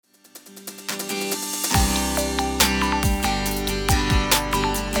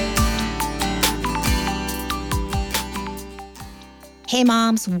Hey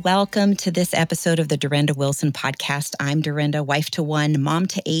moms, welcome to this episode of the Dorinda Wilson podcast. I'm Dorinda, wife to one, mom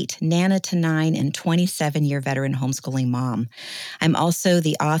to eight, nana to nine, and 27-year veteran homeschooling mom. I'm also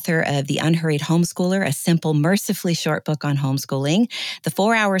the author of The Unhurried Homeschooler, a simple, mercifully short book on homeschooling, The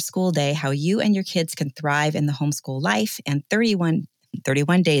 4-Hour School Day, How You and Your Kids Can Thrive in the Homeschool Life, and 31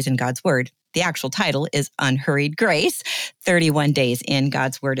 Days in God's Word. The actual title is Unhurried Grace, 31 Days in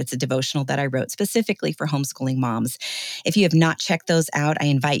God's Word. It's a devotional that I wrote specifically for homeschooling moms. If you have not checked those out, I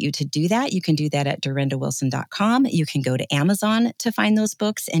invite you to do that. You can do that at dorindawilson.com. You can go to Amazon to find those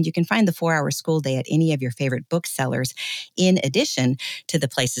books, and you can find the 4-Hour School Day at any of your favorite booksellers, in addition to the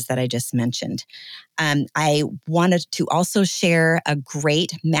places that I just mentioned. I wanted to also share a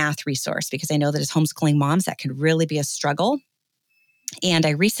great math resource because I know that as homeschooling moms, that can really be a struggle. And I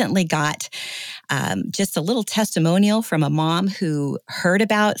recently got just a little testimonial from a mom who heard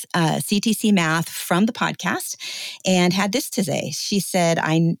about CTC Math from the podcast and had this to say. She said,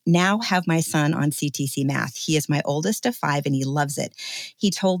 I now have my son on CTC Math. He is my oldest of 5 and he loves it. He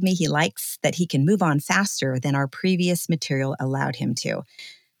told me he likes that he can move on faster than our previous material allowed him to.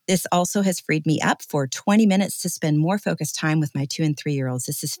 This also has freed me up for 20 minutes to spend more focused time with my 2 and 3-year-olds.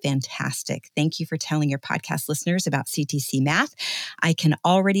 This is fantastic. Thank you for telling your podcast listeners about CTC Math. I can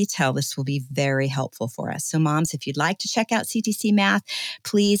already tell this will be very helpful for us. So moms, if you'd like to check out CTC Math,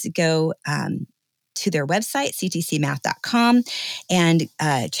 please go to their website, ctcmath.com, and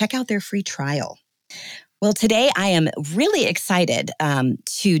check out their free trial. Well, today I am really excited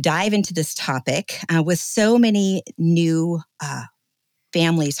to dive into this topic with so many new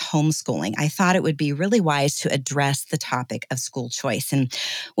families homeschooling. I thought it would be really wise to address the topic of school choice. And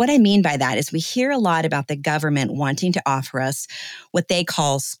what I mean by that is we hear a lot about the government wanting to offer us what they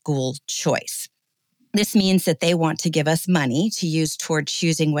call school choice. This means that they want to give us money to use toward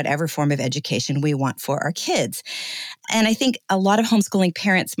choosing whatever form of education we want for our kids. And I think a lot of homeschooling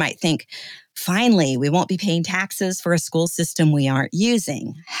parents might think, finally, we won't be paying taxes for a school system we aren't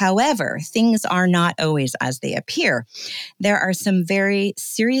using. However, things are not always as they appear. There are some very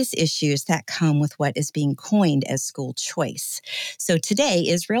serious issues that come with what is being coined as school choice. So today,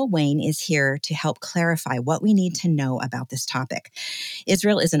 Israel Wayne is here to help clarify what we need to know about this topic.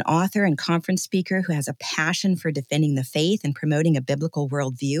 Israel is an author and conference speaker who has a passion for defending the faith and promoting a biblical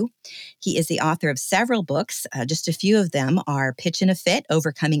worldview. He is the author of several books. Just a few of them are Pitch in a Fit,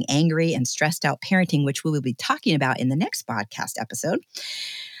 Overcoming Angry and Stressed Out Parenting, which we will be talking about in the next podcast episode.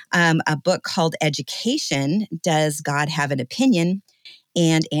 A book called Education, Does God Have an Opinion?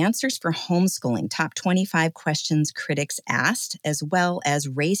 And Answers for Homeschooling, Top 25 Questions Critics Asked, as well as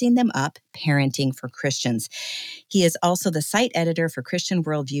Raising Them Up, Parenting for Christians. He is also the site editor for Christian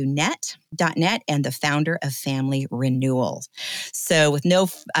Worldview Net.net and the founder of Family Renewal. So with no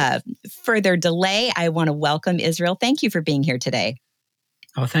further delay, I want to welcome Israel. Thank you for being here today.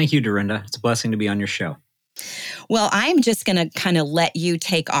 Oh, thank you, Dorinda. It's a blessing to be on your show. Well, I'm just going to kind of let you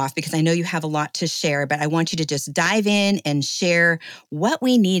take off because I know you have a lot to share, but I want you to just dive in and share what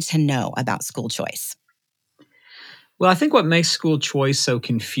we need to know about school choice. Well, I think what makes school choice so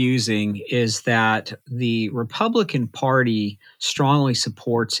confusing is that the Republican Party strongly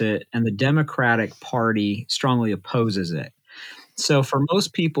supports it and the Democratic Party strongly opposes it. So for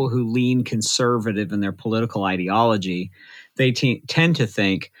most people who lean conservative in their political ideology, they tend to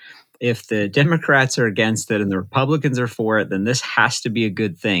think if the Democrats are against it and the Republicans are for it, then this has to be a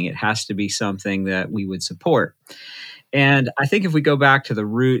good thing. It has to be something that we would support. And I think if we go back to the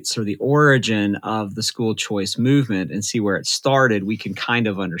roots or the origin of the school choice movement and see where it started, we can kind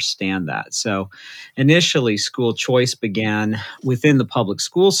of understand that. So initially, school choice began within the public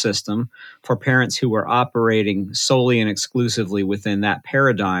school system for parents who were operating solely and exclusively within that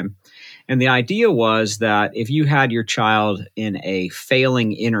paradigm. And the idea was that if you had your child in a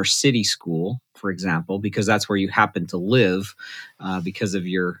failing inner city school, for example, because that's where you happen to live, because of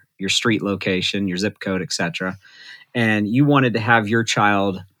your street location, your zip code, et cetera, and you wanted to have your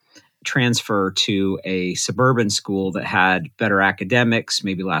child transfer to a suburban school that had better academics,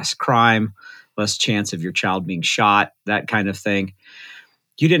 maybe less crime, less chance of your child being shot, that kind of thing,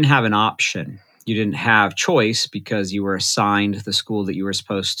 you didn't have an option. You didn't have choice because you were assigned the school that you were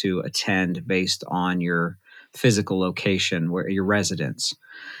supposed to attend based on your physical location, where your residence.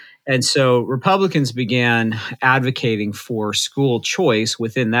 And so Republicans began advocating for school choice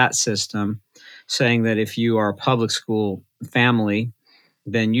within that system, saying that if you are a public school family,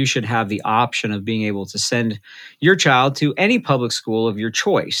 then you should have the option of being able to send your child to any public school of your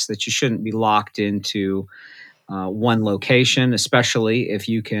choice, that you shouldn't be locked into one location, especially if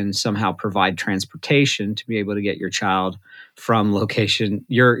you can somehow provide transportation to be able to get your child from location,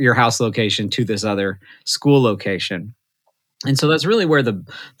 your house location, to this other school location. And so that's really where the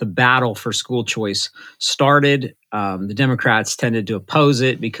battle for school choice started. The Democrats tended to oppose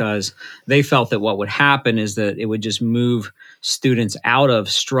it because they felt that what would happen is that it would just move students out of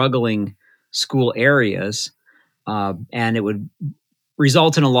struggling school areas, and it would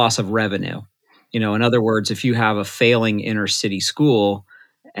result in a loss of revenue. In other words, if you have a failing inner city school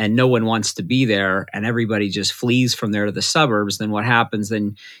and no one wants to be there and everybody just flees from there to the suburbs, then what happens?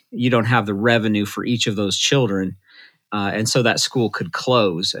 Then you don't have the revenue for each of those children. And so that school could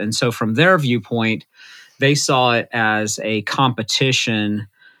close. And so, from their viewpoint, they saw it as a competition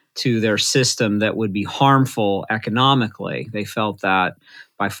to their system that would be harmful economically. They felt that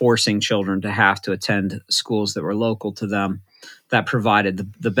by forcing children to have to attend schools that were local to them, that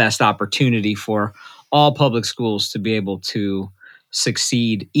provided the best opportunity for all public schools to be able to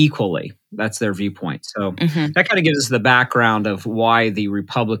succeed equally. That's their viewpoint. So Mm-hmm. that kind of gives us the background of why the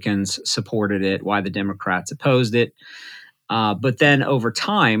Republicans supported it, why the Democrats opposed it. But then over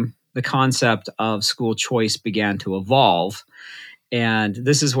time, the concept of school choice began to evolve. And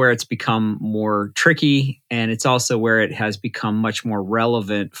this is where it's become more tricky. And it's also where it has become much more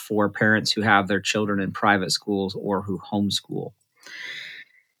relevant for parents who have their children in private schools or who homeschool.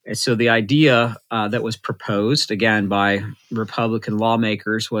 And so the idea that was proposed, again, by Republican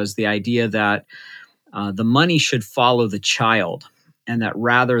lawmakers was the idea that the money should follow the child, and that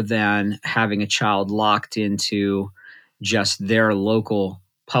rather than having a child locked into just their local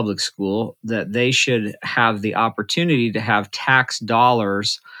public school, that they should have the opportunity to have tax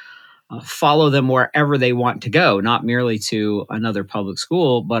dollars follow them wherever they want to go, not merely to another public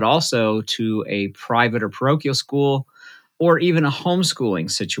school, but also to a private or parochial school or even a homeschooling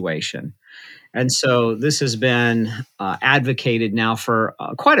situation. And so this has been advocated now for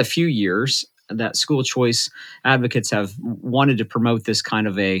quite a few years, that school choice advocates have wanted to promote this kind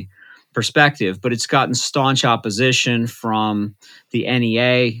of a perspective, but it's gotten staunch opposition from the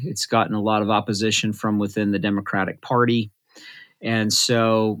NEA. It's gotten a lot of opposition from within the Democratic Party. And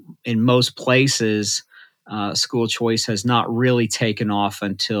so in most places, school choice has not really taken off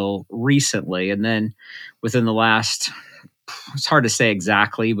until recently. And then within the last, it's hard to say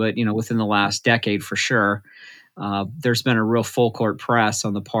exactly, but within the last decade for sure, there's been a real full court press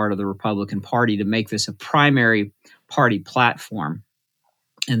on the part of the Republican Party to make this a primary party platform.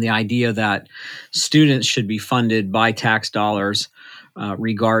 And the idea that students should be funded by tax dollars,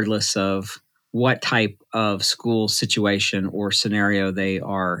 regardless of what type of school situation or scenario they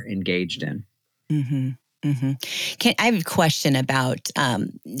are engaged in. Mm-hmm. Mm-hmm. I have a question about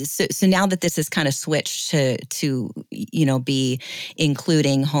so now that this has kind of switched to be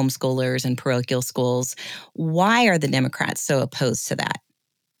including homeschoolers and parochial schools, why are the Democrats so opposed to that?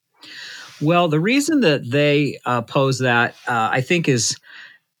 Well, the reason that they oppose that, I think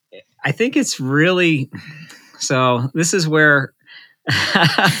it's really so. This is where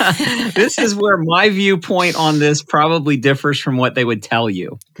this is where my viewpoint on this probably differs from what they would tell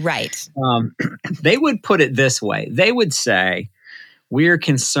you. Right. They would put it this way. They would say, we're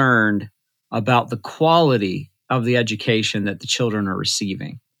concerned about the quality of the education that the children are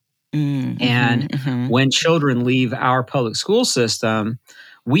receiving. Mm-hmm, And mm-hmm. when children leave our public school system,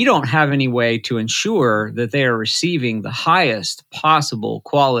 we don't have any way to ensure that they are receiving the highest possible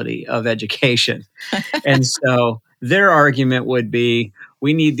quality of education. And so their argument would be,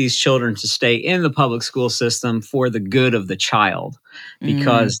 we need these children to stay in the public school system for the good of the child,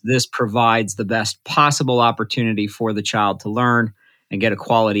 because this provides the best possible opportunity for the child to learn and get a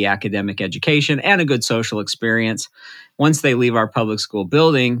quality academic education and a good social experience. Once they leave our public school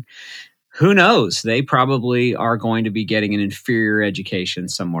building, who knows? They probably are going to be getting an inferior education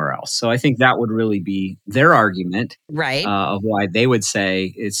somewhere else. So I think that would really be their argument, Right. of why they would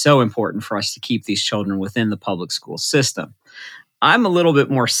say it's so important for us to keep these children within the public school system. I'm a little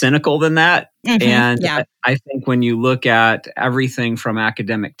bit more cynical than that. Mm-hmm. And Yeah. I think when you look at everything from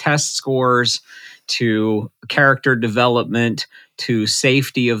academic test scores to character development to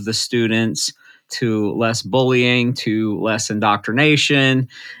safety of the students to less bullying to less indoctrination,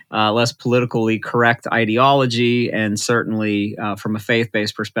 less politically correct ideology, and certainly from a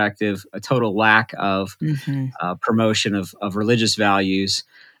faith-based perspective, a total lack of Mm-hmm. promotion of religious values.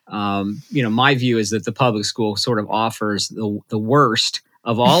 My view is that the public school sort of offers the worst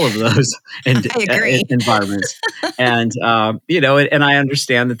of all of those I agree. environments. And I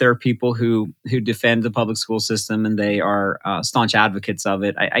understand that there are people who defend the public school system and they are staunch advocates of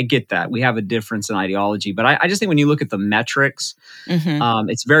it. I get that. We have a difference in ideology, but I just think when you look at the metrics, Mm-hmm.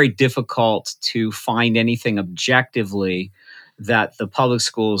 it's very difficult to find anything objectively that the public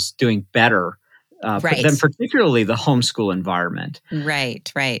school's doing better Right. than particularly the homeschool environment.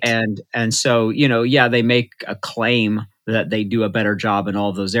 Right. Right. And so, yeah, they make a claim that they do a better job in all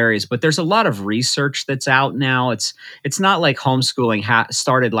of those areas. But there's a lot of research that's out now. It's not like homeschooling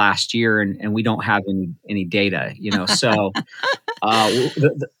started last year and we don't have any data, So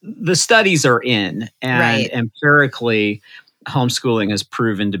the studies are in, and Right. empirically, homeschooling has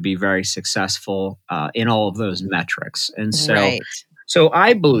proven to be very successful in all of those metrics. And Right. so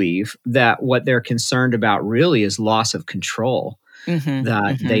I believe that what they're concerned about really is loss of control, Mhm.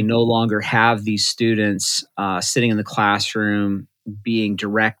 that they Mhm. no longer have these students sitting in the classroom being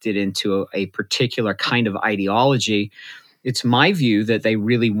directed into a particular kind of ideology. It's my view that they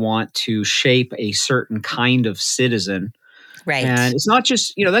really want to shape a certain kind of citizen, and Right. it's not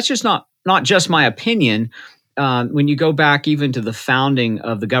just, that's just not just my opinion. When you go back even to the founding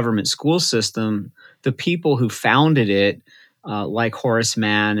of the government school system, the people who founded it, like Horace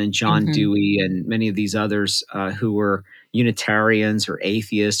Mann and John Mhm. Dewey and many of these others who were Unitarians or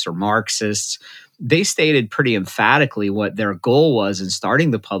atheists or Marxists, they stated pretty emphatically what their goal was in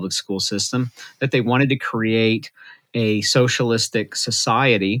starting the public school system, that they wanted to create a socialistic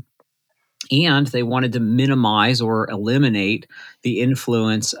society, and they wanted to minimize or eliminate the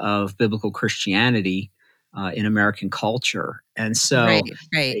influence of biblical Christianity in American culture. And so, Right.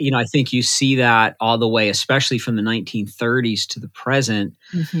 Right. I think you see that all the way, especially from the 1930s to the present.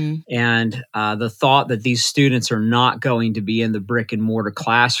 Mhm. And the thought that these students are not going to be in the brick and mortar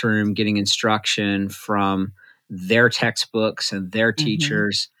classroom getting instruction from their textbooks and their Mhm.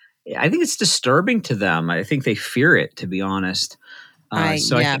 teachers, I think it's disturbing to them. I think they fear it, to be honest. So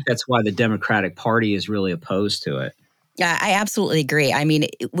I Yeah. think that's why the Democratic Party is really opposed to it. Yeah, I absolutely agree. I mean,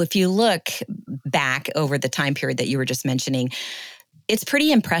 if you look back over the time period that you were just mentioning, it's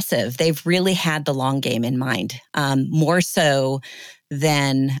pretty impressive. They've really had the long game in mind, more so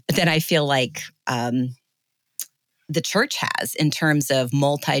than I feel like the church has in terms of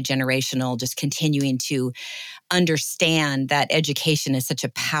multi-generational, just continuing to understand that education is such a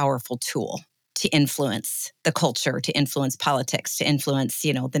powerful tool to influence the culture, to influence politics, to influence,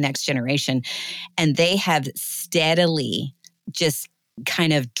 the next generation. And they have steadily just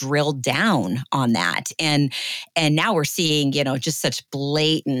kind of drilled down on that. And now we're seeing, just such a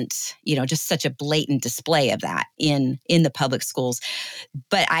blatant display of that in the public schools.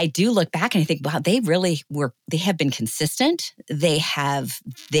 But I do look back and I think, wow, they have been consistent. They have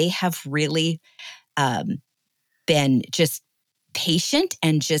really um, been just patient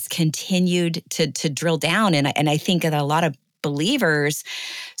and just continued to drill down. And I think that a lot of believers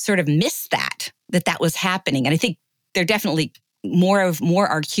sort of missed that was happening. And I think they're definitely more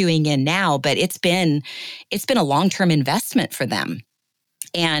are queuing in now, but it's been a long-term investment for them.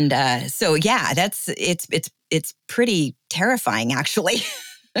 And so yeah, it's pretty terrifying actually.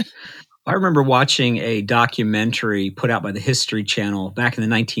 I remember watching a documentary put out by the History Channel back in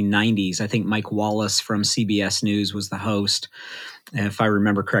the 1990s. I think Mike Wallace from CBS News was the host. And if I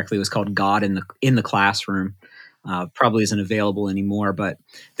remember correctly, it was called God in the Classroom. Probably isn't available anymore, but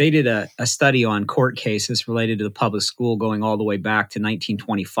they did a study on court cases related to the public school going all the way back to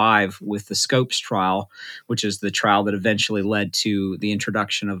 1925 with the Scopes trial, which is the trial that eventually led to the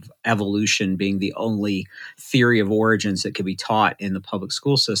introduction of evolution being the only theory of origins that could be taught in the public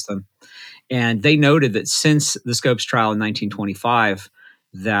school system. And they noted that since the Scopes trial in 1925,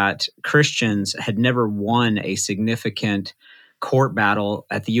 that Christians had never won a significant court battle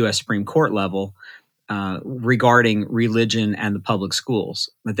at the U.S. Supreme Court level regarding religion and the public schools,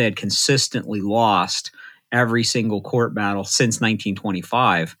 that they had consistently lost every single court battle since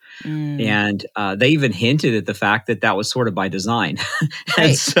 1925. Mm, And they even hinted at the fact that that was sort of by design. And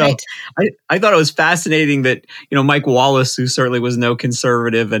right, so right, I thought it was fascinating that, Mike Wallace, who certainly was no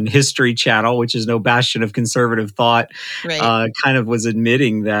conservative, and History Channel, which is no bastion of conservative thought, right. kind of was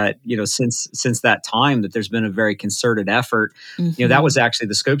admitting that, since that time, that there's been a very concerted effort. That Hmm. was actually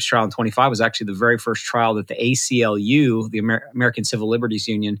the Scopes trial in 25 was actually the very first trial that the ACLU, the American Civil Liberties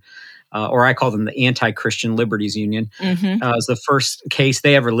Union, or I call them the Anti-Christian Liberties Union, Hmm. was the first case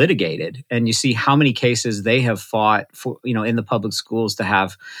they ever litigated. And you see how many cases they have fought for, in the public schools to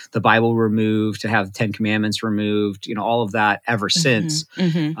have the Bible removed, to have the Ten Commandments removed, all of that ever Hmm. since.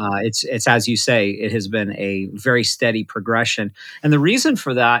 Hmm. It's as you say, it has been a very steady progression. And the reason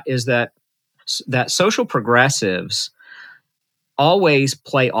for that is that social progressives always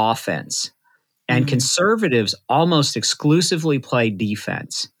play offense, and Mm. conservatives almost exclusively play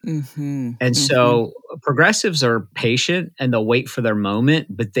defense. Mhm, And mhm, so progressives are patient and they'll wait for their moment,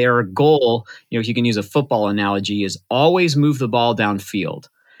 but their goal, if you can use a football analogy, is always move the ball downfield.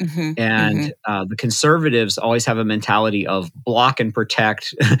 mhm, And mhm. the conservatives always have a mentality of block and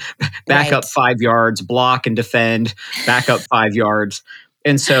protect, back Right. up 5 yards, block and defend, back up 5 yards.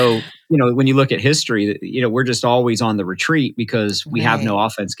 And so, when you look at history, we're just always on the retreat because we have no Right.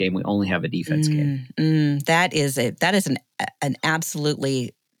 offense game. We only have a defense game. That is an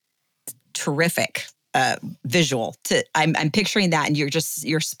absolutely terrific visual. I'm picturing that, and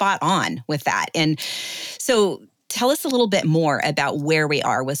you're spot on with that. And so, tell us a little bit more about where we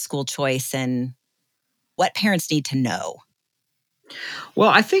are with school choice and what parents need to know. Well,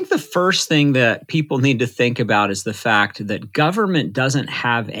 I think the first thing that people need to think about is the fact that government doesn't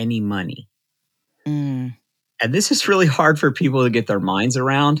have any money. Mm, And this is really hard for people to get their minds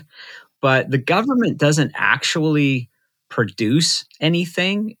around, but the government doesn't actually produce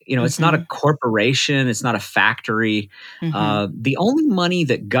anything. It's not a mm-hmm, corporation, it's not a factory. mm-hmm, The only money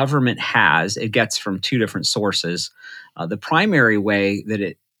that government has, it gets from two different sources. The primary way that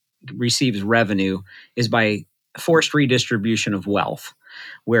it receives revenue is by forced redistribution of wealth,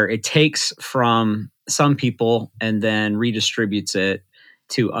 where it takes from some people and then redistributes it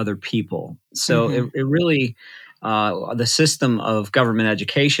to other people. So mm-hmm, it really, the system of government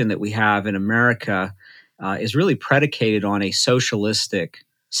education that we have in America is really predicated on a socialistic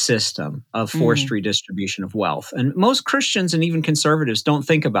system of forced mm, redistribution of wealth. And most Christians and even conservatives don't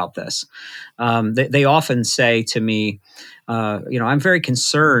think about this. They often say to me, I'm very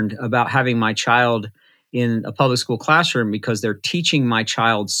concerned about having my child in a public school classroom because they're teaching my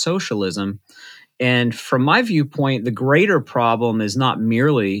child socialism. And from my viewpoint, the greater problem is not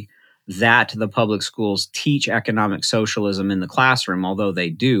merely that the public schools teach economic socialism in the classroom, although they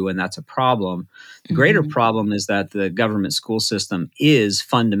do, and that's a problem. The greater mm-hmm. problem is that the government school system is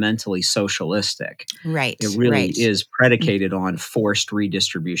fundamentally socialistic. It Right, really right. is predicated on forced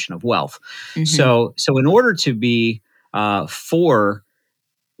redistribution of wealth. Mm-hmm, So in order to be for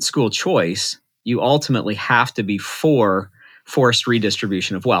school choice, you ultimately have to be for forced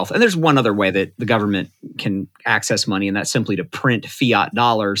redistribution of wealth. And there's one other way that the government can access money, and that's simply to print fiat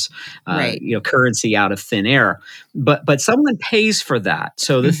dollars, right. currency out of thin air. But someone pays for that.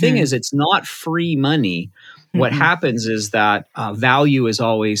 So the thing Mm-hmm, is, it's not free money. What mm-hmm, happens is that value is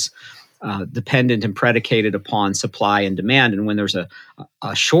always dependent and predicated upon supply and demand. And when there's a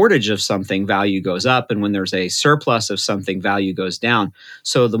shortage of something, value goes up. And when there's a surplus of something, value goes down.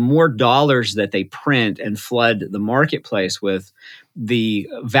 So the more dollars that they print and flood the marketplace with, the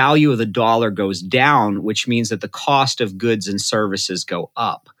value of the dollar goes down, which means that the cost of goods and services go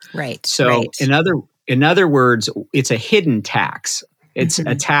up. right, So right. in other words, it's a hidden tax. It's a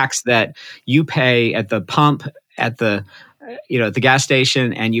Mm-hmm, tax that you pay at the pump, at the at the gas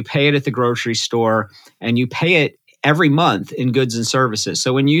station, and you pay it at the grocery store, and you pay it every month in goods and services.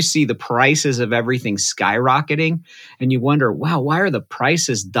 So when you see the prices of everything skyrocketing and you wonder, wow, why are the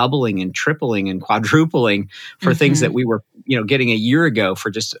prices doubling and tripling and quadrupling for things mm-hmm. that we were, getting a year ago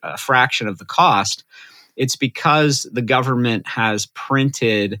for just a fraction of the cost? It's because the government has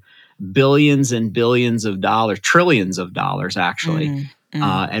printed billions and billions of dollars, trillions of dollars actually, Mm,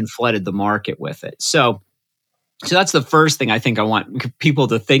 mm. and flooded the market with it. So that's the first thing I think I want people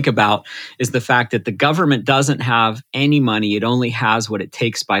to think about is the fact that the government doesn't have any money. It only has what it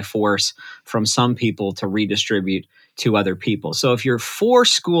takes by force from some people to redistribute to other people. So if you're for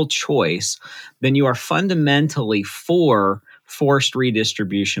school choice, then you are fundamentally for forced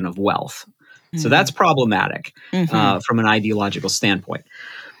redistribution of wealth. So that's Mm, problematic mhm. from an ideological standpoint.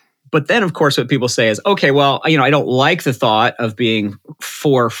 But then, of course, what people say is, okay, well, I don't like the thought of being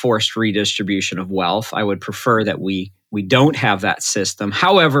for forced redistribution of wealth. I would prefer that we don't have that system.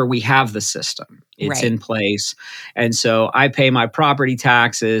 However, we have the system. It's Right. in place. And so I pay my property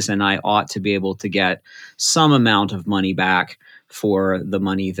taxes and I ought to be able to get some amount of money back for the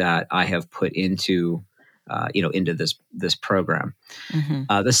money that I have put into into this program.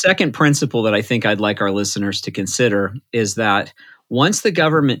 Mhm. The second principle that I think I'd like our listeners to consider is that once the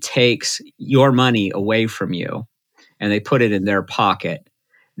government takes your money away from you and they put it in their pocket,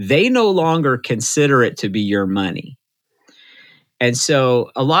 they no longer consider it to be your money. And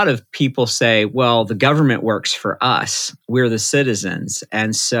so a lot of people say, well, the government works for us. We're the citizens.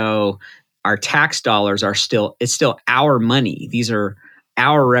 And so our tax dollars it's still our money. These are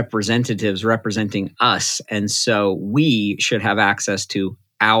our representatives representing us. And so we should have access to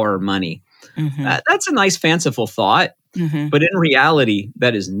our money. Mhm. That's a nice fanciful thought. Mhm. But in reality,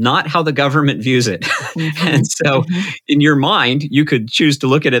 that is not how the government views it. And Mhm. so, Mhm. in your mind, you could choose to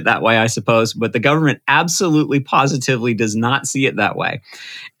look at it that way, I suppose, but the government absolutely positively does not see it that way.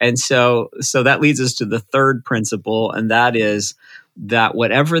 And so that leads us to the third principle, and that is that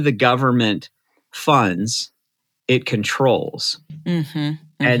whatever the government funds, it controls. Mhm.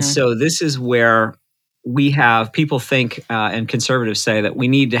 And Mhm. so this is where we have people think, and conservatives say that we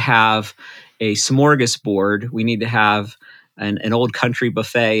need to have a smorgasbord. We need to have an old country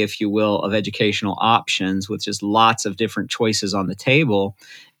buffet, if you will, of educational options with just lots of different choices on the table.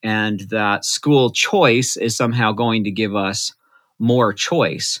 And that school choice is somehow going to give us more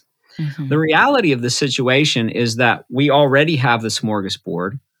choice. Hmm. The reality of the situation is that we already have the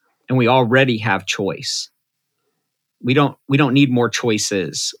smorgasbord and we already have choice. We don't need more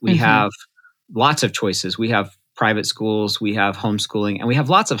choices. We Hmm. have lots of choices. We have private schools, we have homeschooling, and we have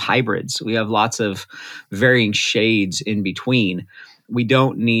lots of hybrids. We have lots of varying shades in between. We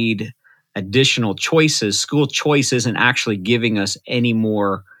don't need additional choices. School choice isn't actually giving us any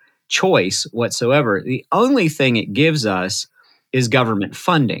more choice whatsoever. The only thing it gives us is government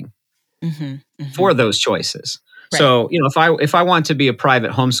funding Hmm. Hmm. for those choices. Right. So, if I want to be a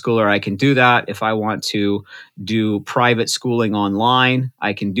private homeschooler, I can do that. If I want to do private schooling online,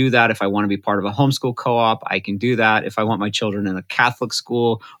 I can do that. If I want to be part of a homeschool co-op, I can do that. If I want my children in a Catholic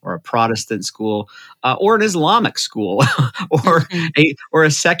school or a Protestant school or an Islamic school or Hmm. a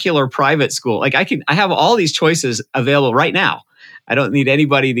secular private school, like I have all these choices available right now. I don't need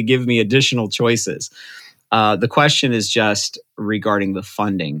anybody to give me additional choices. The question is just regarding the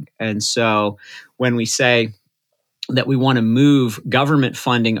funding. And so when we say that we want to move government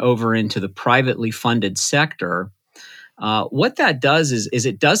funding over into the privately funded sector, what that does is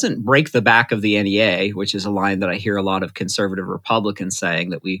it doesn't break the back of the NEA, which is a line that I hear a lot of conservative Republicans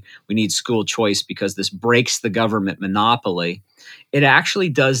saying that we need school choice because this breaks the government monopoly. It actually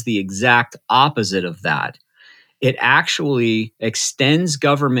does the exact opposite of that. It actually extends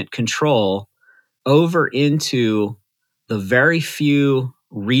government control over into the very few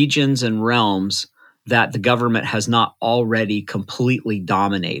regions and realms that the government has not already completely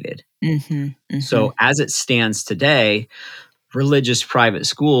dominated. Hmm. Hmm. So, as it stands today, religious private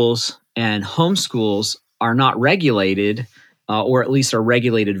schools and homeschools are not regulated, or at least are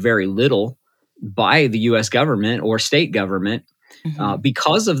regulated very little by the US government or state government Hmm.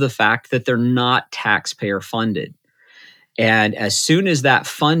 because of the fact that they're not taxpayer funded. And as soon as that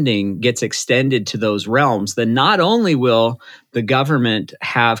funding gets extended to those realms, then not only will the government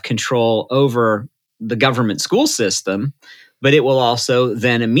have control over the government school system, but it will also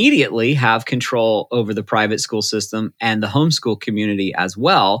then immediately have control over the private school system and the homeschool community as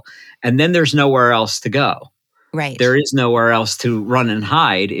well. And then there's nowhere else to go. Right. There is nowhere else to run and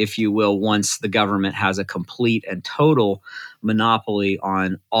hide, if you will, once the government has a complete and total monopoly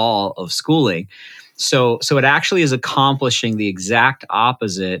on all of schooling. So it actually is accomplishing the exact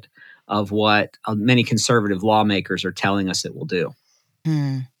opposite of what many conservative lawmakers are telling us it will do.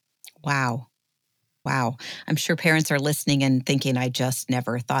 Hmm. Wow. Wow. I'm sure parents are listening and thinking, I just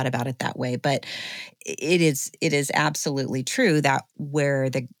never thought about it that way. But it is absolutely true that where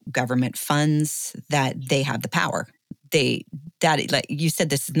the government funds, that they have the power. They that like you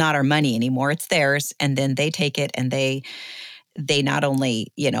said, this is not our money anymore. It's theirs. And then they take it and they not only,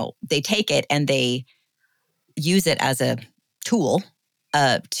 they take it and they use it as a tool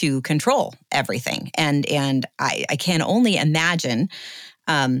to control everything. And I can only imagine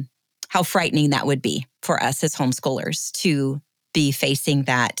um, how frightening that would be for us as homeschoolers to be facing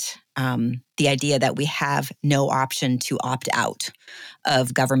that, the idea that we have no option to opt out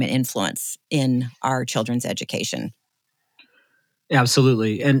of government influence in our children's education.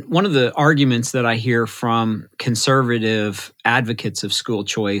 Absolutely. And one of the arguments that I hear from conservative advocates of school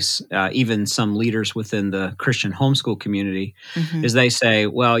choice, even some leaders within the Christian homeschool community, Hmm. is they say,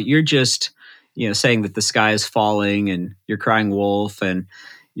 well, you're just, saying that the sky is falling and you're crying wolf and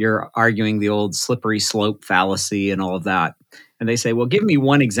you're arguing the old slippery slope fallacy and all of that. And they say, well, give me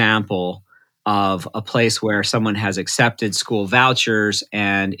one example of a place where someone has accepted school vouchers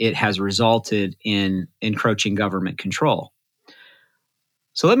and it has resulted in encroaching government control.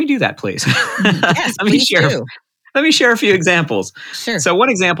 So let me do that, please. Hmm. Yes, let me please share. do. Let me share a few examples. Sure. So one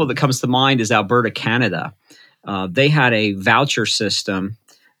example that comes to mind is Alberta, Canada. They had a voucher system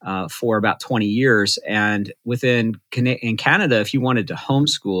for about 20 years, and in Canada, if you wanted to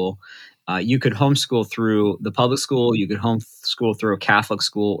homeschool, you could homeschool through the public school, you could homeschool through a Catholic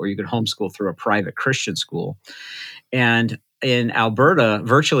school, or you could homeschool through a private Christian school. And in Alberta,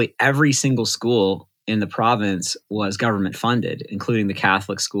 virtually every single school in the province was government funded, including the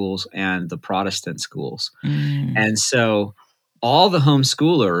Catholic schools and the Protestant schools. Mm. And so all the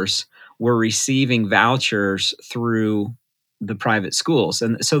homeschoolers were receiving vouchers through the private schools.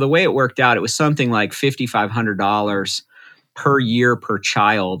 And so the way it worked out, it was something like $5,500 per year per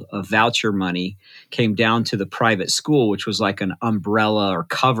child of voucher money came down to the private school, which was like an umbrella or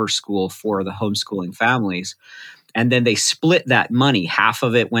cover school for the homeschooling families. And then they split that money. Half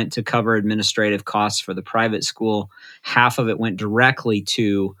of it went to cover administrative costs for the private school, half of it went directly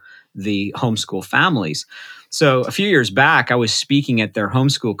to the homeschool families. So a few years back, I was speaking at their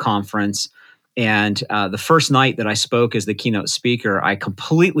homeschool conference. And the first night that I spoke as the keynote speaker, I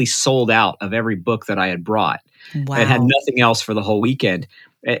completely sold out of every book that I had brought and had Wow. nothing else for the whole weekend.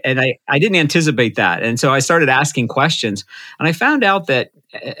 And I didn't anticipate that. And so I started asking questions. And I found out that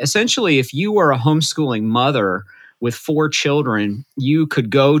essentially, if you were a homeschooling mother with 4 children, you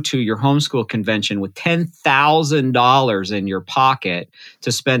could go to your homeschool convention with $10,000 in your pocket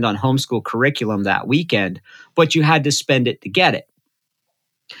to spend on homeschool curriculum that weekend, but you had to spend it to get it.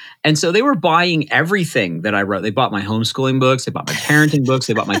 And so they were buying everything that I wrote. They bought my homeschooling books, they bought my parenting books,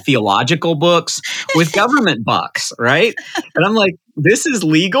 they bought my theological books with government bucks, right? And I'm like, this is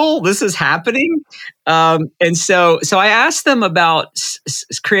legal. This is happening. And so I asked them about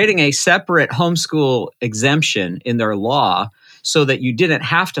creating a separate homeschool exemption in their law so that you didn't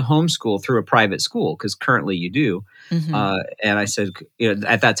have to homeschool through a private school, because currently you do. Hmm. And I said,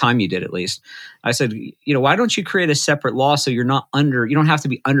 at that time you did at least. I said, why don't you create a separate law so you don't have to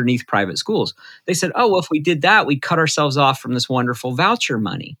be underneath private schools? They said, oh, well, if we did that, we'd cut ourselves off from this wonderful voucher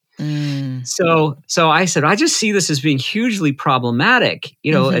money. Mm. So I said, I just see this as being hugely problematic.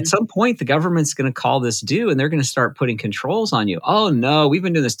 At some point, the government's going to call this due and they're going to start putting controls on you. Oh, no, we've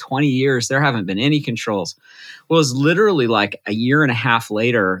been doing this 20 years. There haven't been any controls. Well, it was literally like a year and a half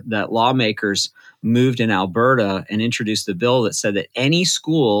later that lawmakers moved in Alberta and introduced a bill that said that any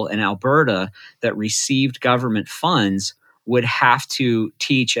school in Alberta that received government funds would have to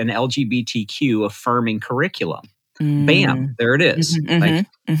teach an LGBTQ affirming curriculum. Bam, Mm. there it is. Mhm, mhm,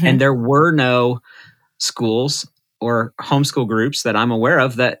 And mhm. there were no schools or homeschool groups that I'm aware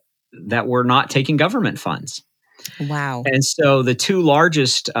of that were not taking government funds. Wow. And so the 2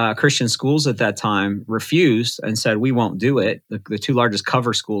 largest Christian schools at that time refused and said, we won't do it. The 2 largest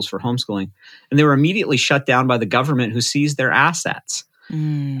cover schools for homeschooling. And they were immediately shut down by the government, who seized their assets.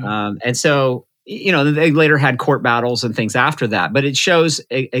 Mm. And so, they later had court battles and things after that. But it shows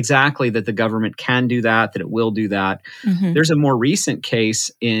exactly that the government can do that it will do that. Mhm. There's a more recent case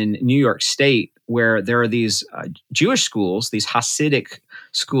in New York State where there are these Jewish schools, these Hasidic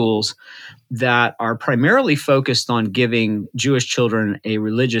schools, that are primarily focused on giving Jewish children a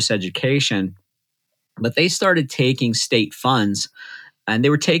religious education. But they started taking state funds, and they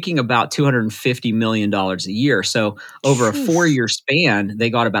were taking about $250 million a year. So over a Phew. 4-year span, they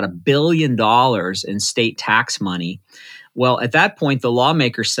got about $1 billion in state tax money. Well, at that point, the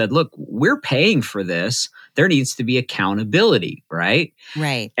lawmakers said, look, we're paying for this. There needs to be accountability, right?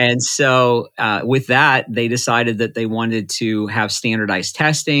 Right. And so with that, they decided that they wanted to have standardized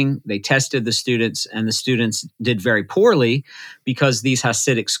testing. They tested the students, and the students did very poorly because these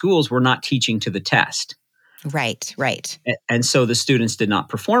Hasidic schools were not teaching to the test. Right. Right. And so the students did not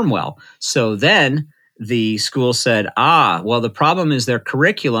perform well. So then the school said, well, the problem is their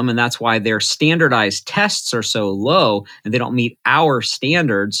curriculum, and that's why their standardized tests are so low and they don't meet our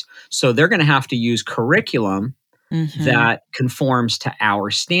standards. So they're going to have to use curriculum Mhm. that conforms to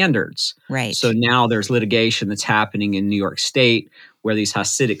our standards. So Right. now there's litigation that's happening in New York State where these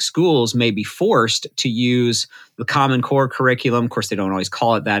Hasidic schools may be forced to use the Common Core curriculum. Of course, they don't always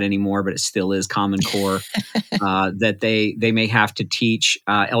call it that anymore, but it still is Common Core. That they may have to teach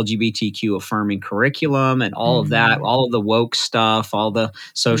LGBTQ affirming curriculum and all of that, Mm. all of the woke stuff, all the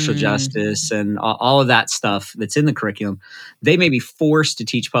social Mm. justice, and all of that stuff that's in the curriculum. They may be forced to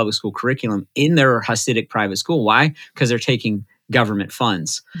teach public school curriculum in their Hasidic private school. Why? Because they're taking government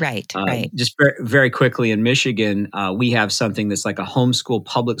funds. Right. Right. Just very, very quickly, in Michigan, we have something that's like a homeschool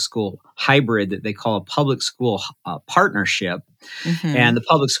public school hybrid that they call a public school partnership. And Mhm. the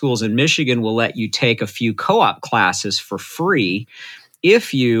public schools in Michigan will let you take a few co-op classes for free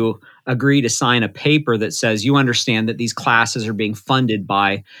if you agree to sign a paper that says you understand that these classes are being funded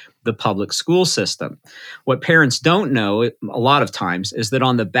by the public school system. What parents don't know a lot of times is that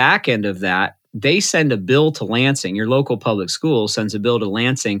on the back end of that, they send a bill to Lansing. Your local public school sends a bill to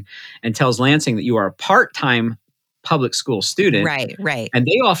Lansing and tells Lansing that you are a part-time public school student, Right. Right. and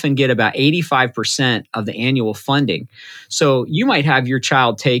they often get about 85% of the annual funding. So you might have your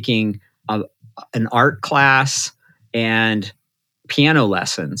child taking an art class and piano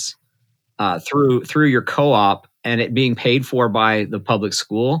lessons through your co-op, and it being paid for by the public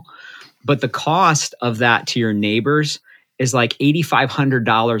school. But the cost of that to your neighbors is like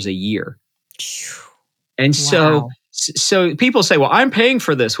 $8,500 a year. Phew. And so, Wow. so people say, well, I'm paying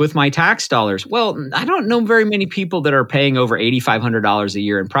for this with my tax dollars. Well, I don't know very many people that are paying over $8,500 a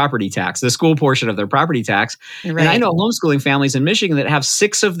year in property tax, the school portion of their property tax. And I Right. know homeschooling families in Michigan that have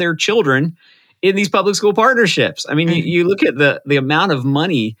 6 of their children in these public school partnerships. I mean, Mhm. you look at the amount of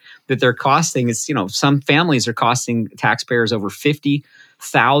money that they're costing. It's, some families are costing taxpayers over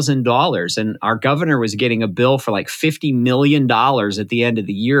 $100,000. And our governor was getting a bill for like $50 million at the end of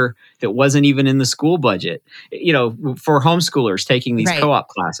the year that wasn't even in the school budget, for homeschoolers taking these Right. co-op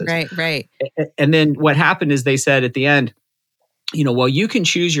classes. Right. And then what happened is they said at the end, well, you can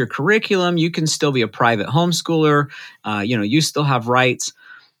choose your curriculum. You can still be a private homeschooler. You still have rights.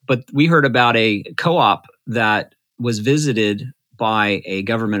 But we heard about a co-op that was visited by a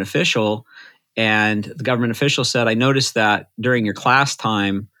government official, and the government official said, I noticed that during your class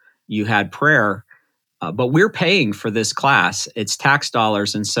time, you had prayer. But we're paying for this class. It's tax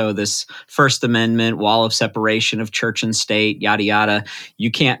dollars. And so this First Amendment, wall of separation of church and state, yada, yada,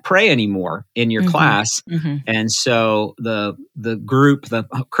 you can't pray anymore in your class. And so the group, the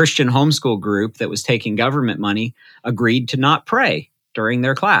Christian homeschool group that was taking government money, agreed to not pray during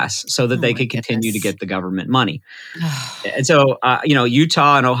their class so that Oh they my could continue to goodness. get the government money. And so,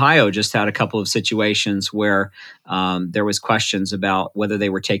 Utah and Ohio just had a couple of situations where there was questions about whether they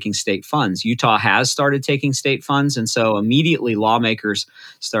were taking state funds. Utah has started taking state funds. And so immediately lawmakers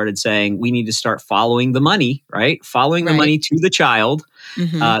started saying, we need to start following the money, right? Following the Right. money to the child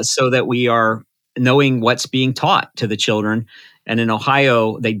so that we are knowing what's being taught to the children. And in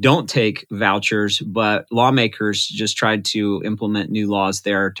Ohio, they don't take vouchers, but lawmakers just tried to implement new laws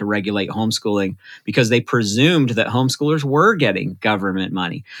there to regulate homeschooling because they presumed that homeschoolers were getting government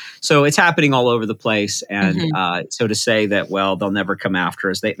money. So it's happening all over the place. And so to say that, well, they'll never come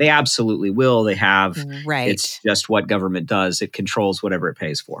after us, they absolutely will. They have. It's Right. just what government does. It controls whatever it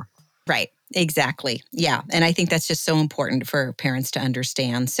pays for. Right. Exactly. Yeah. And I think that's just so important for parents to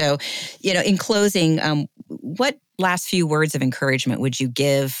understand. So, in closing, what last few words of encouragement would you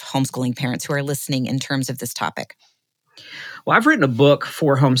give homeschooling parents who are listening in terms of this topic? Well, I've written a book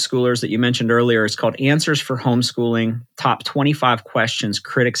for homeschoolers that you mentioned earlier. It's called Answers for Homeschooling, Top 25 Questions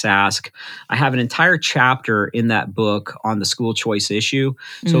Critics Ask. I have an entire chapter in that book on the school choice issue.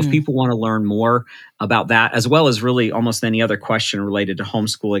 So if people want to learn more about that, as well as really almost any other question related to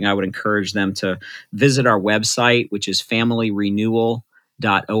homeschooling, I would encourage them to visit our website, which is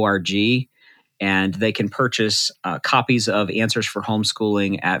familyrenewal.org. And they can purchase copies of Answers for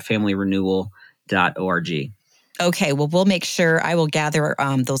Homeschooling at familyrenewal.org. Okay, well, we'll make sure I will gather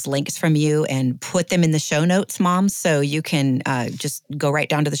those links from you and put them in the show notes, Mom, so you can just go right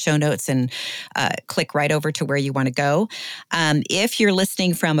down to the show notes and click right over to where you want to go. If you're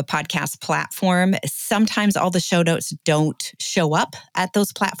listening from a podcast platform, sometimes all the show notes don't show up at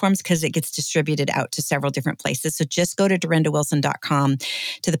those platforms because it gets distributed out to several different places. So just go to DoryndaWilson.com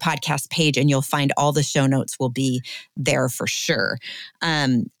to the podcast page and you'll find all the show notes will be there for sure.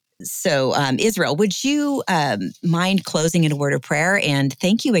 So, Israel, would you mind closing in a word of prayer? And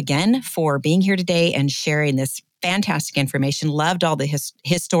thank you again for being here today and sharing this fantastic information. Loved all the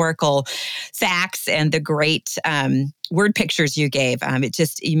historical facts and the great word pictures you gave.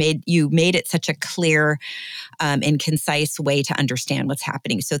 You made it such a clear and concise way to understand what's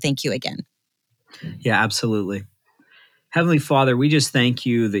happening. So, thank you again. Yeah, absolutely. Heavenly Father, we just thank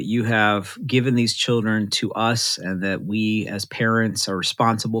you that you have given these children to us and that we as parents are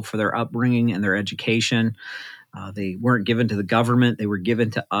responsible for their upbringing and their education. They weren't given to the government, they were given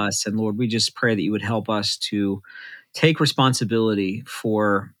to us. And Lord, we just pray that you would help us to take responsibility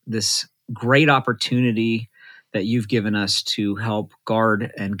for this great opportunity that you've given us to help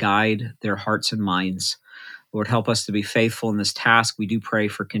guard and guide their hearts and minds. Lord, help us to be faithful in this task. We do pray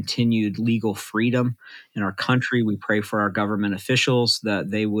for continued legal freedom in our country. We pray for our government officials that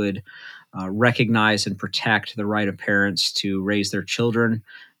they would recognize and protect the right of parents to raise their children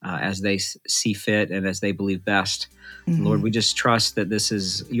as they see fit and as they believe best. Lord, we just trust that this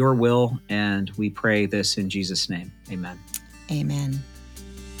is your will, and we pray this in Jesus' name. Amen. Amen.